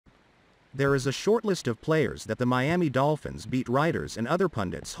There is a short list of players that the Miami Dolphins beat writers and other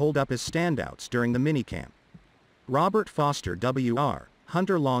pundits hold up as standouts during the minicamp. Robert Foster Wr.,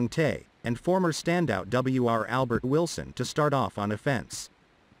 Hunter Long-Tay, and former standout Wr. Albert Wilson to start off on offense.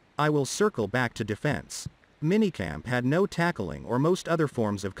 I will circle back to defense. Minicamp had no tackling or most other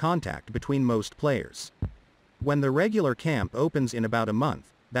forms of contact between most players. When the regular camp opens in about a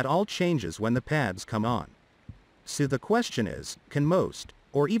month, that all changes when the pads come on. So the question is, can most,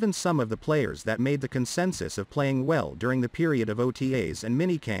 or even some of the players that made the consensus of playing well during the period of OTAs and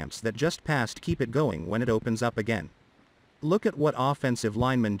minicamps that just passed keep it going when it opens up again? Look at what offensive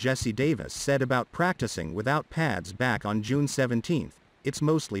lineman Jesse Davis said about practicing without pads back on June 17. It's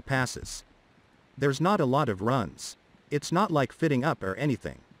mostly passes. There's not a lot of runs. It's not like fitting up or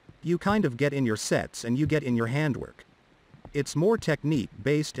anything. You kind of get in your sets and you get in your handwork. It's more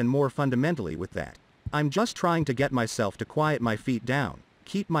technique-based and more fundamentally with that. I'm just trying to get myself to quiet my feet down,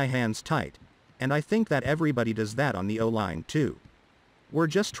 keep my hands tight, and I think that everybody does that on the O-line too. We're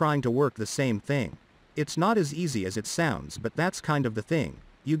just trying to work the same thing. It's not as easy as it sounds, but that's kind of the thing.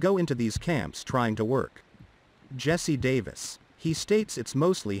 You go into these camps trying to work. Jesse Davis. He states it's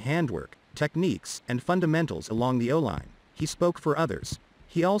mostly handwork, techniques, and fundamentals along the O-line. He spoke for others.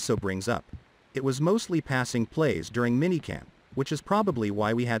 He also brings up, it was mostly passing plays during minicamp, which is probably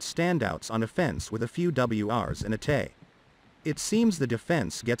why we had standouts on offense with a few WRs and a TAY. It seems the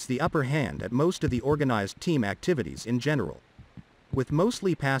defense gets the upper hand at most of the organized team activities in general. With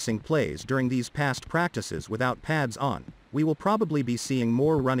mostly passing plays during these past practices without pads on, we will probably be seeing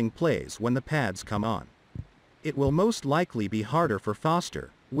more running plays when the pads come on. It will most likely be harder for Foster,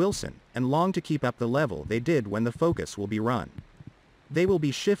 Wilson, and Long to keep up the level they did when the focus will be run. They will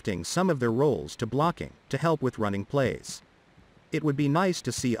be shifting some of their roles to blocking, to help with running plays. It would be nice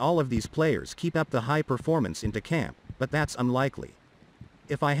to see all of these players keep up the high performance into camp, but that's unlikely.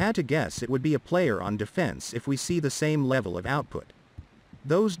 If I had to guess, it would be a player on defense if we see the same level of output.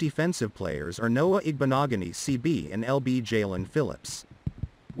 Those defensive players are Noah Igbinoghene CB and LB Jalen Phillips.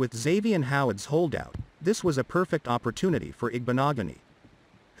 With Xavier Howard's holdout, this was a perfect opportunity for Igbinoghene.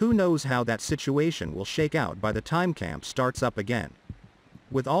 Who knows how that situation will shake out by the time camp starts up again.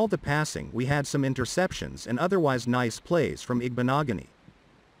 With all the passing, we had some interceptions and otherwise nice plays from Igbinoghene.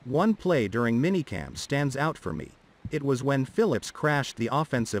 One play during minicamp stands out for me. It was when Phillips crashed the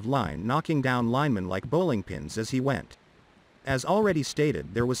offensive line, knocking down linemen like bowling pins as he went. As already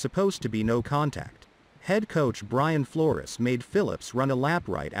stated, there was supposed to be no contact. Head coach Brian Flores made Phillips run a lap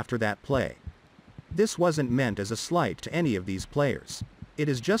right after that play. This wasn't meant as a slight to any of these players. It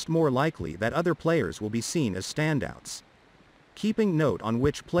is just more likely that other players will be seen as standouts. Keeping note on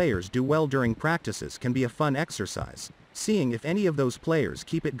which players do well during practices can be a fun exercise, seeing if any of those players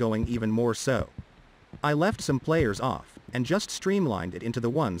keep it going even more so. I left some players off, and just streamlined it into the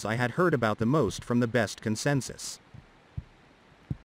ones I had heard about the most from the best consensus.